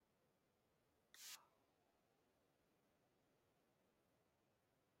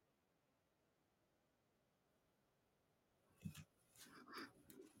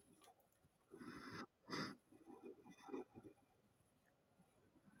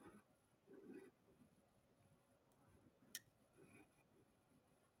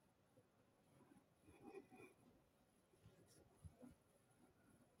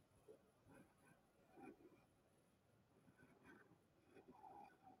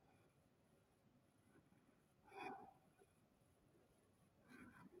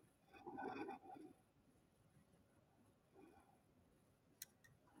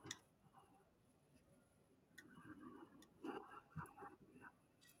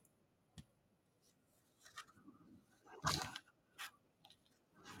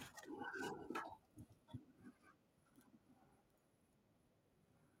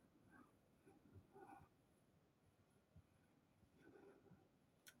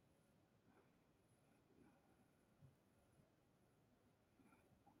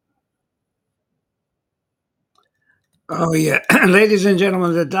Oh, yeah. Ladies and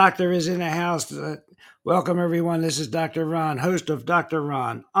gentlemen, the doctor is in the house. Welcome, everyone. This is Dr. Ron, host of Dr.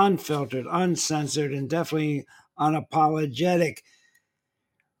 Ron, unfiltered, uncensored, and definitely unapologetic,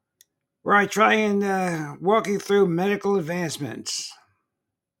 where I try and walk you through medical advancements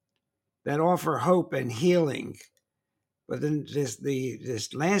that offer hope and healing. But then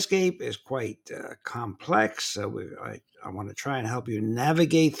this landscape is quite complex, so I want to try and help you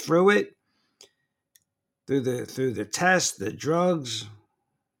navigate through it, through the tests, the drugs,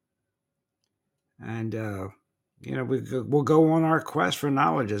 and we'll go on our quest for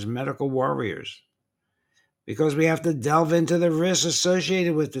knowledge as medical warriors because we have to delve into the risks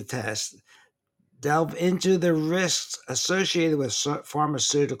associated with the test, delve into the risks associated with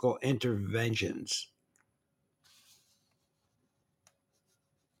pharmaceutical interventions,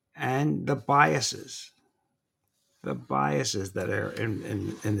 and the biases that are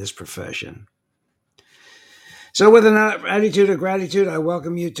in this profession. So, with an attitude of gratitude, I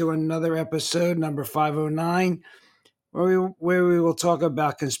welcome you to another episode, number 509, where we will talk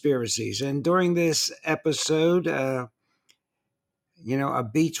about conspiracies. And during this episode, a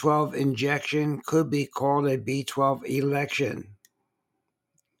B12 injection could be called a B12 election.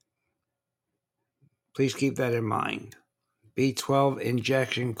 Please keep that in mind. B12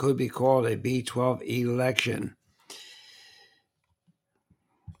 injection could be called a B12 election.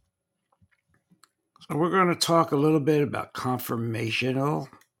 So we're going to talk a little bit about conformational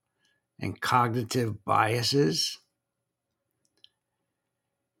and cognitive biases.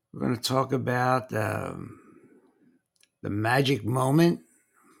 We're going to talk about the magic moment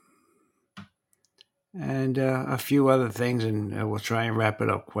and a few other things, and we'll try and wrap it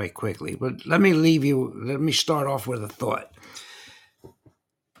up quite quickly. But let me start off with a thought.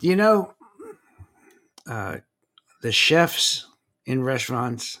 You know, the chefs in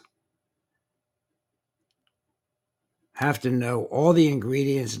restaurants have to know all the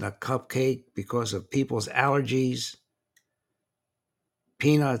ingredients in a cupcake because of people's allergies,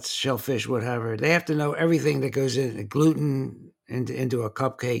 peanuts, shellfish, whatever. They have to know everything that goes in gluten into a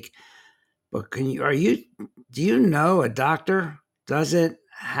cupcake. But do you know a doctor doesn't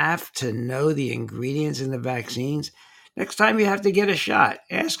have to know the ingredients in the vaccines? Next time you have to get a shot,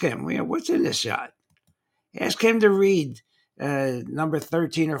 ask him, what's in this shot? Ask him to read number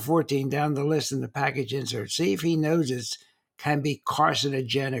 13 or 14 down the list in the package insert. See if he knows it can be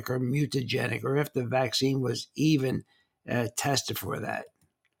carcinogenic or mutagenic, or if the vaccine was even tested for that.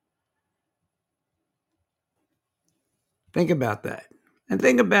 Think about that. And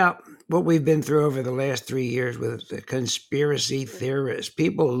think about what we've been through over the last 3 years with the conspiracy theorists.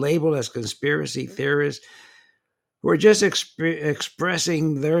 People labeled as conspiracy theorists who are just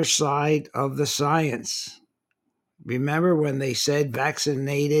expressing their side of the science. Remember when they said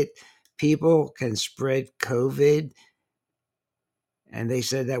vaccinated people can spread COVID? And they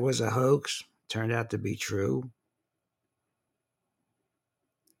said that was a hoax. Turned out to be true.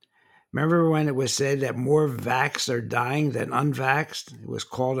 Remember when it was said that more vaxxed are dying than unvaxxed? It was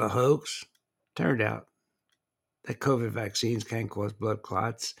called a hoax. Turned out that COVID vaccines can cause blood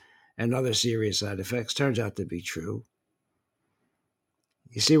clots and other serious side effects. Turns out to be true.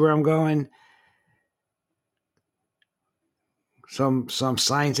 You see where I'm going? Some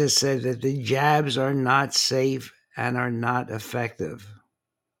scientists said that the jabs are not safe and are not effective,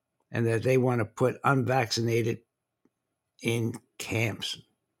 and that they want to put unvaccinated in camps.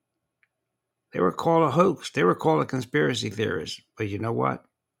 They were called a hoax. They were called a conspiracy theorist. But you know what?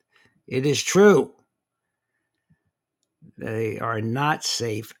 It is true. They are not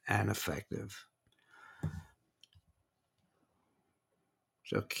safe and effective.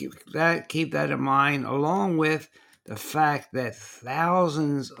 So keep that in mind, along with the fact that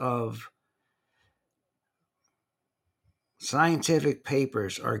thousands of scientific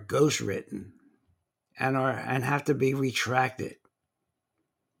papers are ghostwritten and have to be retracted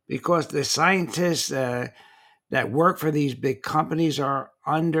because the scientists that work for these big companies are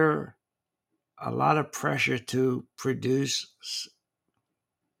under a lot of pressure to produce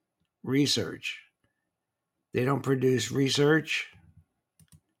research. They don't produce research,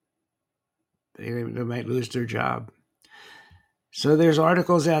 they might lose their job. So there's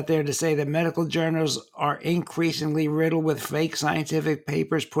articles out there to say that medical journals are increasingly riddled with fake scientific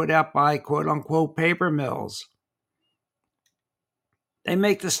papers put out by quote unquote paper mills. They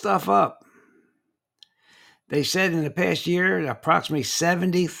make the stuff up. They said in the past year, approximately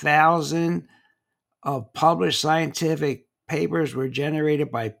 70,000 of published scientific papers were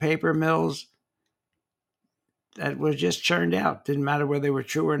generated by paper mills that were just churned out. Didn't matter whether they were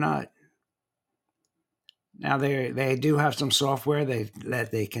true or not. Now they do have some software that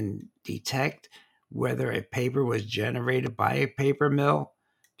they can detect whether a paper was generated by a paper mill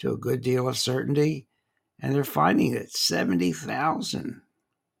to a good deal of certainty, and they're finding it 70,000.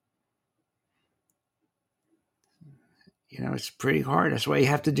 It's pretty hard. That's why you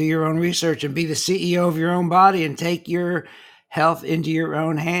have to do your own research and be the CEO of your own body and take your health into your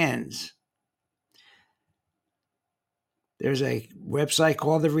own hands. There's a website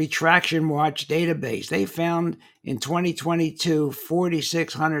called the Retraction Watch database. They found in 2022,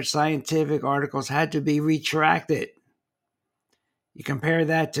 4,600 scientific articles had to be retracted. You compare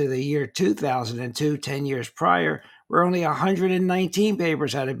that to the year 2002, 10 years prior, where only 119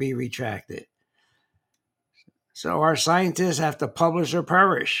 papers had to be retracted. So our scientists have to publish or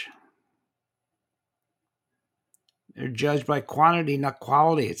perish. They're judged by quantity, not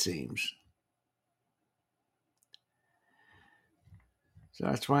quality, it seems. So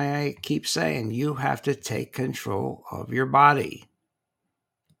that's why I keep saying you have to take control of your body.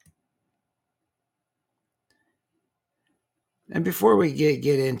 And before we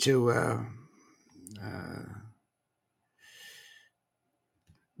get into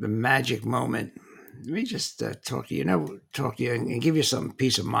the magic moment, let me just talk to you, and give you some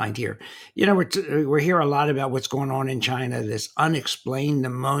peace of mind here. We're hearing a lot about what's going on in China, this unexplained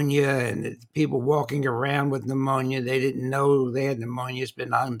pneumonia, and people walking around with pneumonia. They didn't know they had pneumonia. It's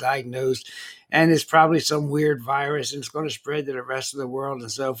been undiagnosed, and it's probably some weird virus, and it's going to spread to the rest of the world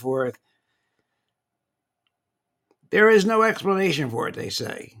and so forth. There is no explanation for it, they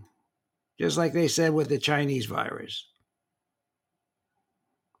say, just like they said with the Chinese virus.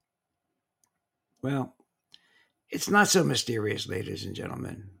 Well, it's not so mysterious, ladies and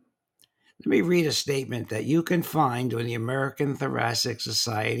gentlemen. Let me read a statement that you can find on the American Thoracic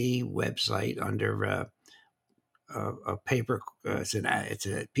Society website under a paper. It's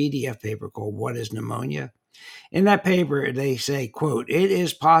a PDF paper called "What is Pneumonia?" In that paper, they say, quote, "It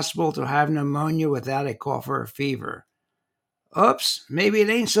is possible to have pneumonia without a cough or a fever." Oops, maybe it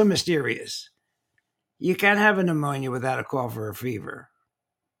ain't so mysterious. You can have a pneumonia without a cough or a fever.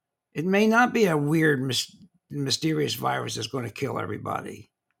 It may not be a weird, mysterious virus that's going to kill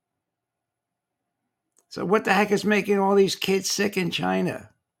everybody. So what the heck is making all these kids sick in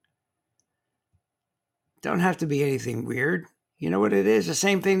China? Don't have to be anything weird. You know what it is? The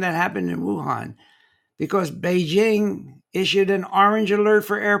same thing that happened in Wuhan. Because Beijing issued an orange alert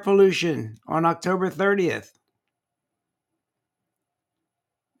for air pollution on October 30th.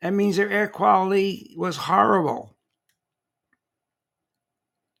 That means their air quality was horrible.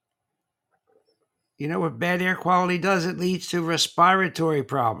 You know what bad air quality does? It leads to respiratory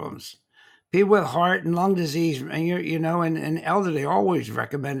problems. People with heart and lung disease, and elderly always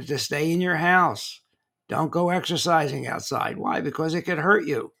recommended to stay in your house. Don't go exercising outside. Why? Because it could hurt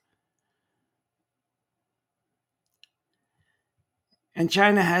you. And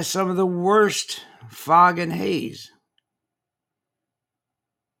China has some of the worst fog and haze.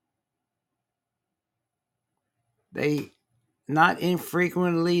 They not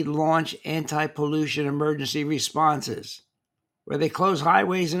infrequently launch anti-pollution emergency responses where they close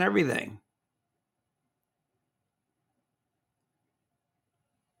highways and everything.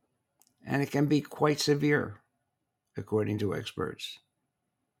 And it can be quite severe, according to experts.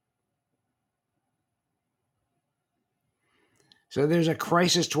 So there's a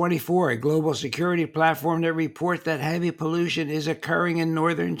Crisis 24, a global security platform that reports that heavy pollution is occurring in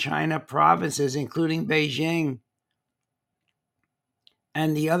northern China provinces, including Beijing,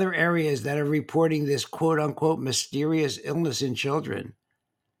 and the other areas that are reporting this quote-unquote mysterious illness in children.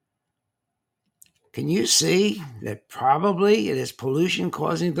 Can you see that probably it is pollution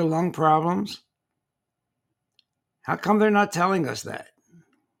causing the lung problems? How come they're not telling us that?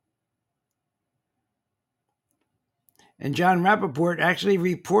 And John Rappaport actually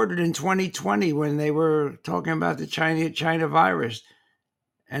reported in 2020 when they were talking about the China virus,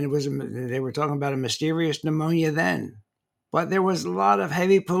 and they were talking about a mysterious pneumonia then. But there was a lot of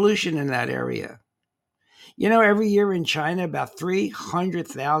heavy pollution in that area. Every year in China, about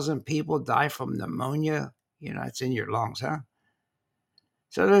 300,000 people die from pneumonia. It's in your lungs, huh?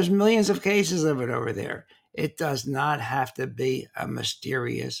 So there's millions of cases of it over there. It does not have to be a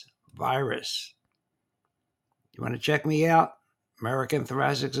mysterious virus. You want to check me out? American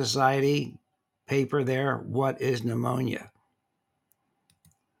Thoracic Society paper there, What is Pneumonia?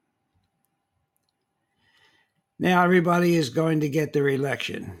 Now everybody is going to get their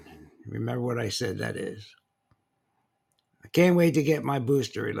election. Remember what I said that is. I can't wait to get my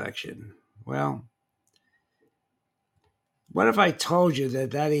booster election. Well, what if I told you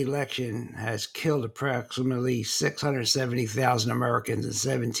that election has killed approximately 670,000 Americans and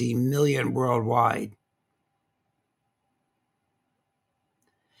 17 million worldwide?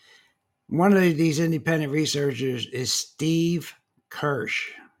 One of these independent researchers is Steve Kirsch.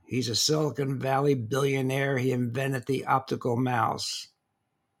 He's a Silicon Valley billionaire. He invented the optical mouse.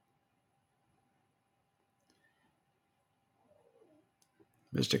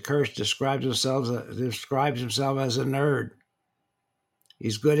 Mr. Kirsch describes himself as a nerd.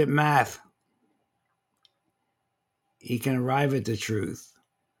 He's good at math. He can arrive at the truth.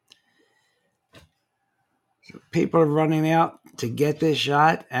 So people are running out to get this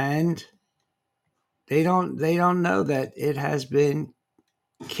shot, and they don't know that it has been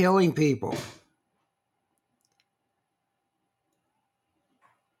killing people.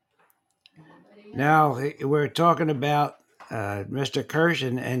 Now we're talking about Mr. Kirsch,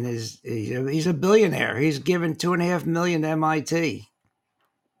 and he's a billionaire. He's given $2.5 million to MIT,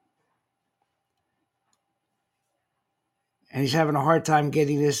 and he's having a hard time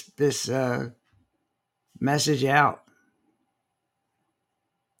getting this message out.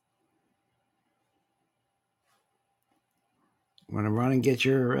 Want to run and get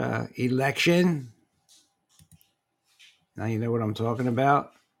your election? Now you know what I'm talking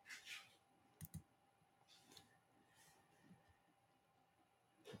about.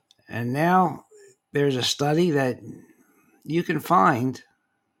 And now there's a study that you can find,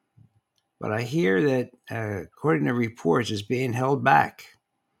 but I hear that, according to reports, is being held back.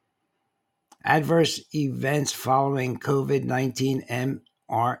 Adverse events following COVID-19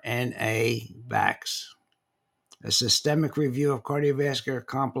 mRNA vax. A systemic review of cardiovascular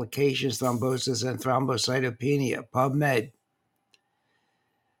complications, thrombosis, and thrombocytopenia. PubMed.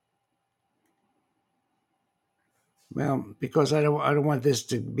 Well, because I don't want this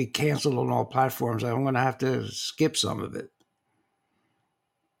to be canceled on all platforms, I'm going to have to skip some of it.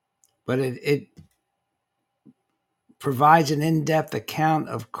 But it provides an in-depth account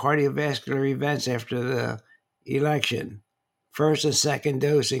of cardiovascular events after the election. First and second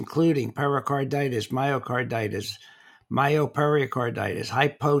dose, including pericarditis, myocarditis, myopericarditis,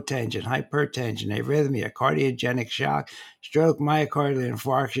 hypotension, hypertension, arrhythmia, cardiogenic shock, stroke, myocardial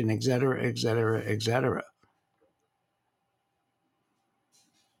infarction, etc., etc., etc.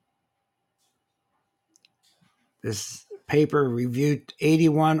 This paper reviewed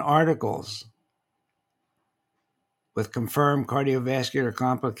 81 articles with confirmed cardiovascular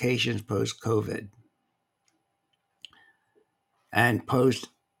complications post-COVID and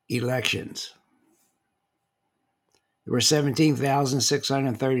post-elections. There were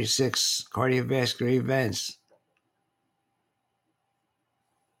 17,636 cardiovascular events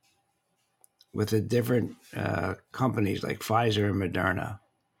with the different companies like Pfizer and Moderna.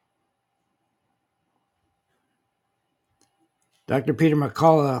 Dr. Peter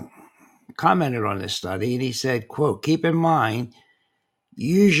McCullough commented on this study, and he said, quote, keep in mind,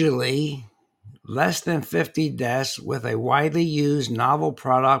 usually less than 50 deaths with a widely used novel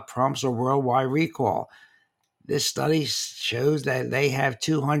product prompts a worldwide recall. This study shows that they have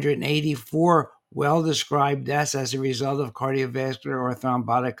 284 well-described deaths as a result of cardiovascular or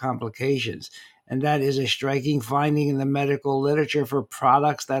thrombotic complications. And that is a striking finding in the medical literature for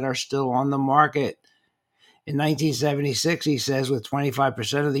products that are still on the market. In 1976, he says, with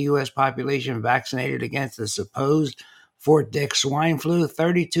 25% of the U.S. population vaccinated against the supposed Fort Dix swine flu,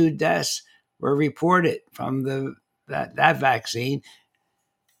 32 deaths were reported from that vaccine.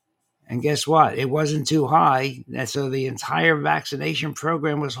 And guess what? It wasn't too high. And so the entire vaccination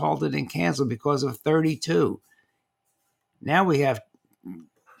program was halted and canceled because of 32. Now we have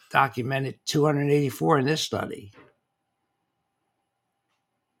documented 284 in this study.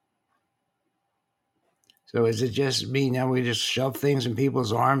 So is it just me now we just shove things in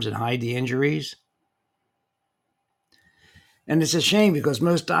people's arms and hide the injuries? And it's a shame because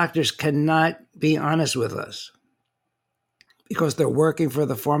most doctors cannot be honest with us because they're working for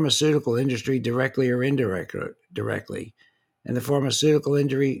the pharmaceutical industry directly or indirectly. And the pharmaceutical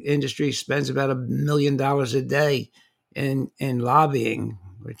industry spends about $1 million a day in lobbying,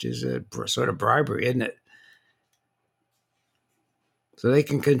 which is a sort of bribery, isn't it? So they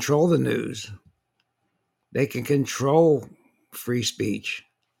can control the news. They can control free speech.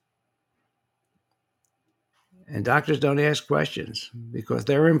 And doctors don't ask questions because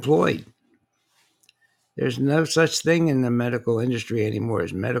they're employed. There's no such thing in the medical industry anymore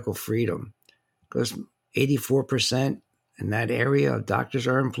as medical freedom because 84% in that area of doctors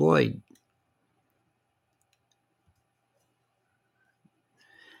are employed.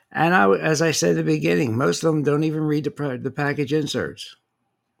 And as I said at the beginning, most of them don't even read the package inserts.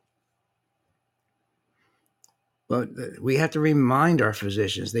 But we have to remind our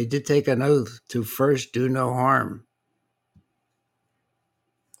physicians, they did take an oath to first do no harm.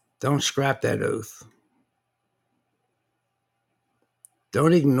 Don't scrap that oath.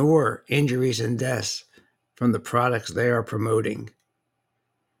 Don't ignore injuries and deaths from the products they are promoting.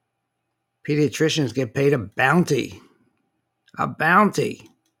 Pediatricians get paid a bounty,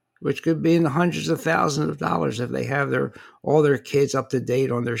 which could be in the hundreds of thousands of dollars if they have all their kids up to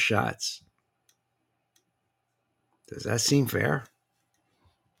date on their shots. Does that seem fair?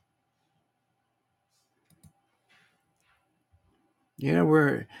 You know,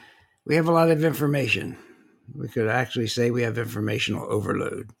 we have a lot of information. We could actually say we have informational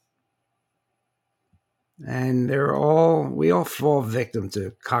overload. And we all fall victim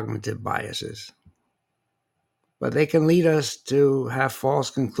to cognitive biases. But they can lead us to have false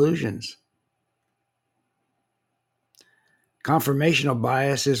conclusions. Conformational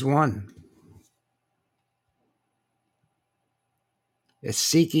bias is one. It's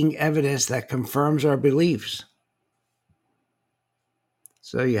seeking evidence that confirms our beliefs.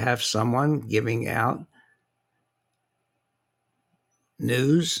 So you have someone giving out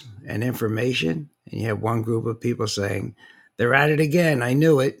news and information, and you have one group of people saying, they're at it again, I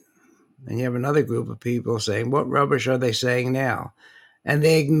knew it. And you have another group of people saying, what rubbish are they saying now? And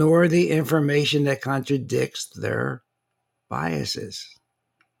they ignore the information that contradicts their biases.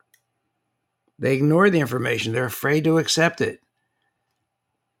 They ignore the information. They're afraid to accept it.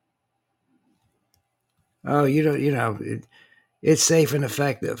 Oh, it's safe and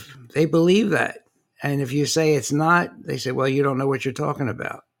effective. They believe that. And if you say it's not, they say, well, you don't know what you're talking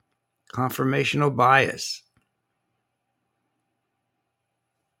about. Confirmational bias.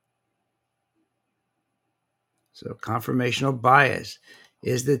 So confirmational bias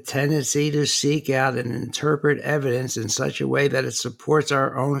is the tendency to seek out and interpret evidence in such a way that it supports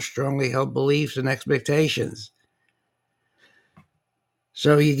our own strongly held beliefs and expectations.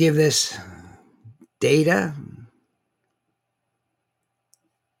 So you give this data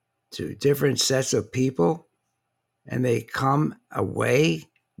to different sets of people, and they come away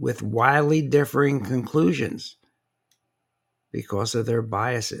with wildly differing conclusions because of their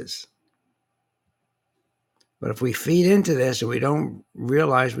biases. But if we feed into this and we don't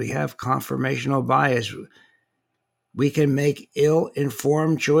realize we have confirmational bias, we can make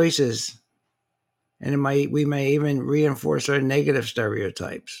ill-informed choices, and we may even reinforce our negative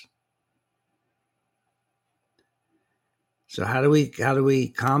stereotypes. So how do we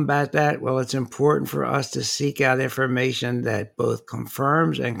combat that? Well, it's important for us to seek out information that both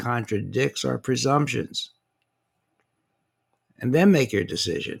confirms and contradicts our presumptions. And then make your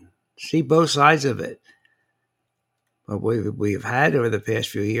decision. See both sides of it. What we've had over the past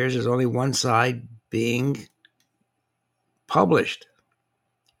few years is only one side being published.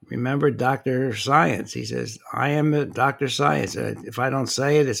 Remember Dr. Science. He says, I am a Dr. Science. If I don't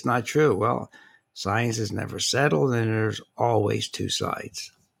say it, it's not true. Well, science is never settled, and there's always two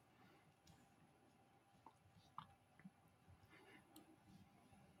sides.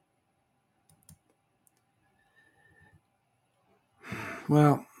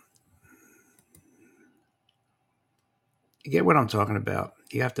 Well, you get what I'm talking about.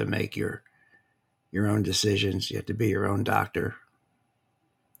 You have to make your own decisions. You have to be your own doctor.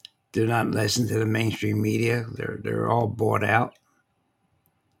 Do not listen to the mainstream media. They're all bought out.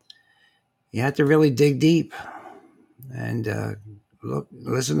 You have to really dig deep and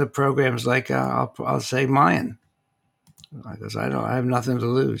listen to programs like I'll say mine, because I have nothing to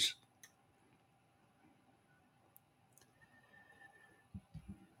lose.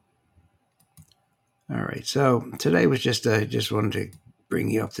 All right, so today was just wanted to bring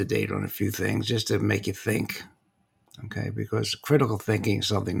you up to date on a few things, just to make you think. Okay, because critical thinking is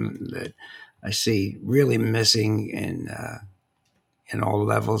something that I see really missing in all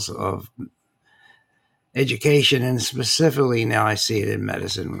levels of education, and specifically now I see it in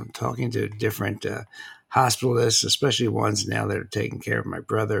medicine. I'm talking to different hospitalists, especially ones now that are taking care of my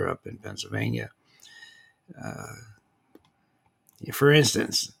brother up in Pennsylvania. For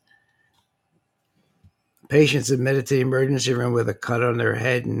instance, patients admitted to the emergency room with a cut on their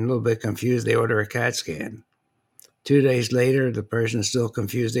head and a little bit confused. They order a CAT scan. 2 days later, the person is still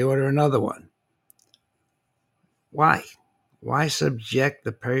confused. They order another one. Why? Why subject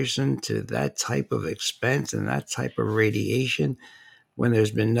the person to that type of expense and that type of radiation when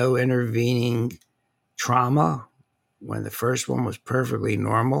there's been no intervening trauma, when the first one was perfectly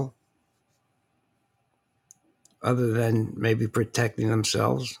normal, other than maybe protecting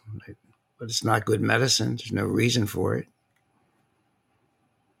themselves? But it's not good medicine. There's no reason for it.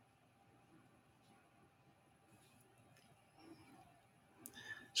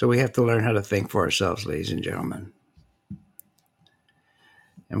 So we have to learn how to think for ourselves, ladies and gentlemen.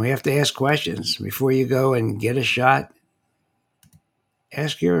 And we have to ask questions. Before you go and get a shot,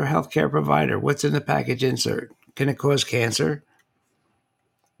 ask your healthcare provider, what's in the package insert? Can it cause cancer?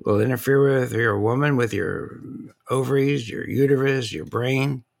 Will it interfere with your woman, with your ovaries, your uterus, your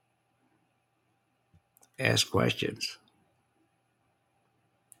brain? Ask questions.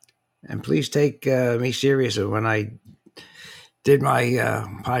 And please take me serious when I did my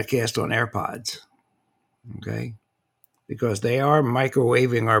podcast on AirPods, okay? Because they are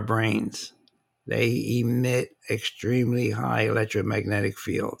microwaving our brains. They emit extremely high electromagnetic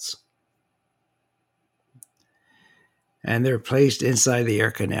fields. And they're placed inside the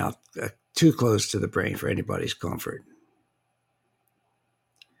ear canal, too close to the brain for anybody's comfort.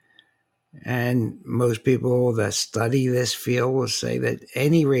 And most people that study this field will say that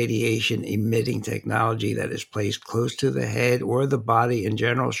any radiation emitting technology that is placed close to the head or the body in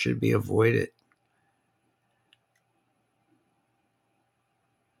general should be avoided.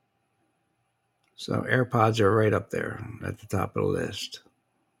 So AirPods are right up there at the top of the list.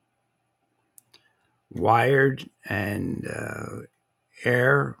 Wired and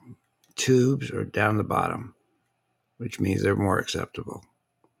air tubes are down the bottom, which means they're more acceptable.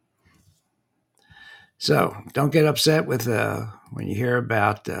 So don't get upset with when you hear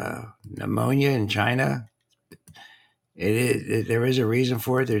about pneumonia in China. There is a reason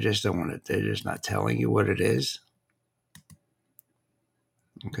for it. They just don't want it. They're just not telling you what it is.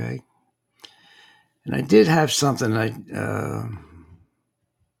 Okay. And I did have something.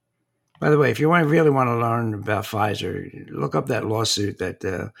 By the way, if you really want to learn about Pfizer, look up that lawsuit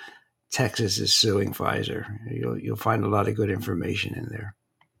that Texas is suing Pfizer. You'll find a lot of good information in there.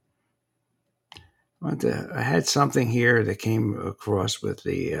 I had something here that came across with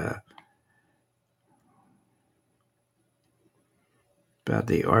the about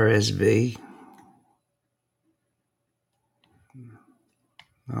the RSV.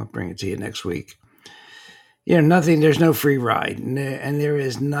 I'll bring it to you next week. There's no free ride, and there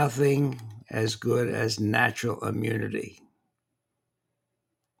is nothing as good as natural immunity.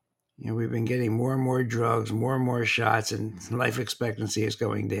 We've been getting more and more drugs, more and more shots, and life expectancy is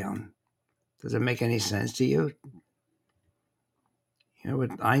going down. Does it make any sense to you? What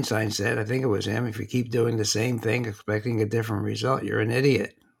Einstein said, I think it was him, if you keep doing the same thing, expecting a different result, you're an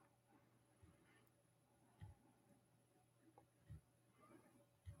idiot.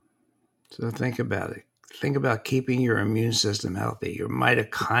 So think about it. Think about keeping your immune system healthy, your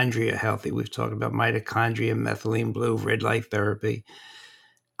mitochondria healthy. We've talked about mitochondria, methylene blue, red light therapy,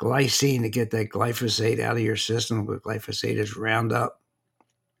 glycine to get that glyphosate out of your system. But glyphosate is Roundup.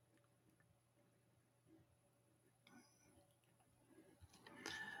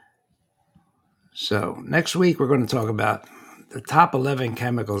 So next week, we're going to talk about the top 11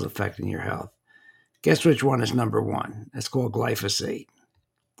 chemicals affecting your health. Guess which one is number one? It's called glyphosate,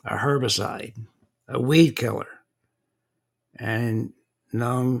 a herbicide, a weed killer, and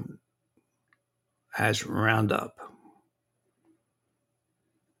known as Roundup.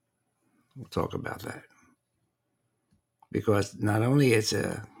 We'll talk about that. Because not only it's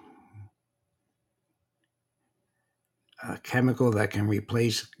a chemical that can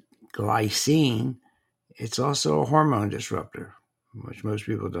replace glycine, it's also a hormone disruptor, which most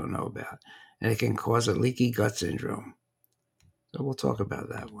people don't know about. And it can cause a leaky gut syndrome. So we'll talk about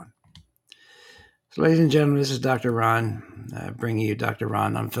that one. So, ladies and gentlemen, this is Dr. Ron, bringing you Dr.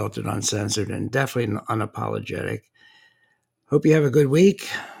 Ron, unfiltered, uncensored, and definitely unapologetic. Hope you have a good week.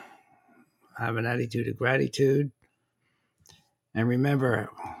 Have an attitude of gratitude. And remember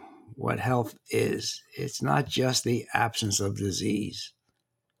what health is. It's not just the absence of disease.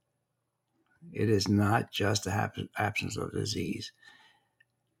 It is not just the absence of disease.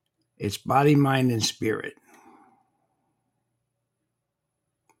 It's body, mind, and spirit.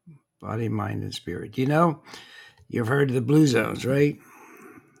 Body, mind, and spirit. You've heard of the blue zones, right?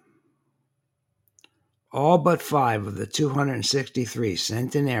 All but 5 of the 263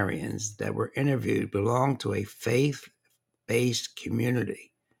 centenarians that were interviewed belong to a faith-based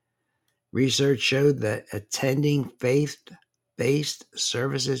community. Research showed that attending faith-based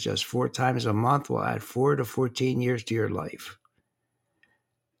services just 4 times a month will add 4 to 14 years to your life.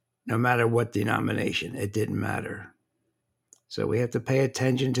 No matter what denomination, it didn't matter. So we have to pay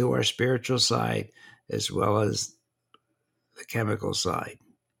attention to our spiritual side as well as the chemical side.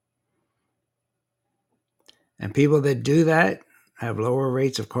 And people that do that have lower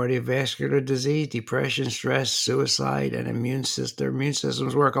rates of cardiovascular disease, depression, stress, suicide, and immune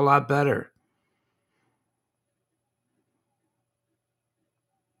systems work a lot better.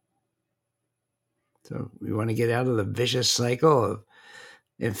 So we want to get out of the vicious cycle of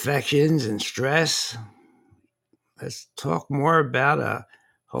infections and stress. Let's talk more about a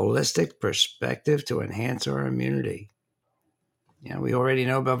holistic perspective to enhance our immunity. We already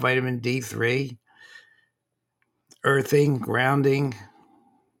know about vitamin D3, earthing, grounding,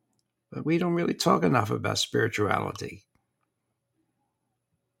 But we don't really talk enough about spirituality.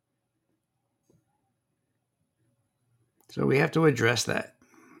 So we have to address that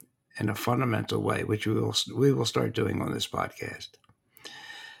in a fundamental way, which we will start doing on this podcast.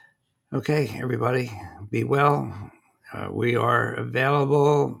 Okay, everybody, be well. We are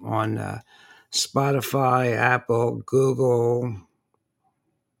available on Spotify, Apple, Google,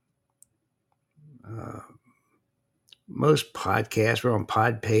 most podcasts. We're on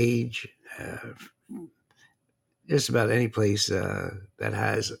Podpage, just about any place that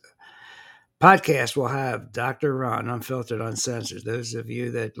has podcast will have Dr. Ron, Unfiltered, Uncensored. Those of you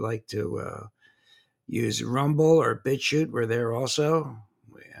that like to use Rumble or BitChute, we're there also.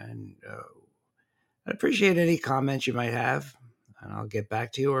 And I appreciate any comments you might have, and I'll get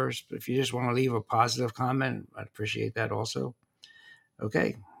back to you. Or if you just want to leave a positive comment, I'd appreciate that also.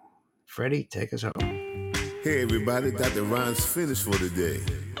 Okay, Freddie, take us home. Hey everybody, Dr. Ron's finished for today.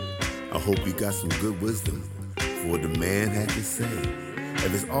 I hope you got some good wisdom for what the man had to say.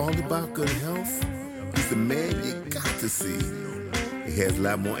 If it's all about good health, he's the man you got to see. He has a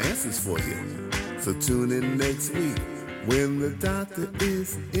lot more answers for you. So tune in next week when the doctor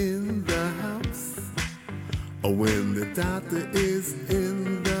is in the house. Or when the doctor is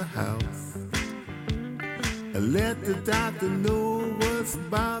in the house. Let the doctor know what's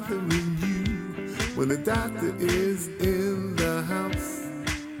bothering you. When the doctor is in the house.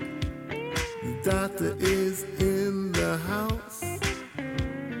 The doctor is in the house.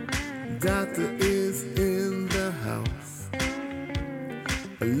 The doctor is in the house.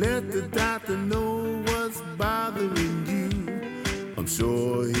 Let the doctor know what's bothering you. I'm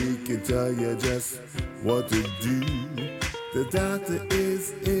sure he can tell you just what to do. The doctor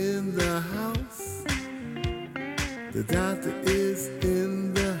is in the house. The doctor is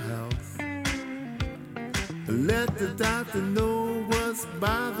in the house. Let the doctor know what's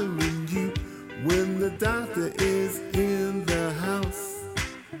bothering you. When the doctor is in the house.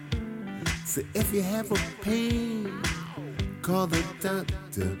 So if you have a pain, call the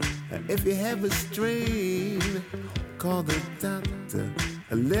doctor. If you have a strain, call the doctor.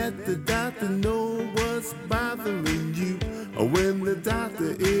 Let the doctor know what's bothering you. When the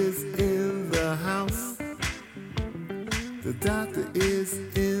doctor is in the house. The doctor is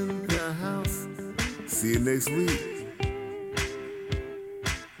in the house. See you next week.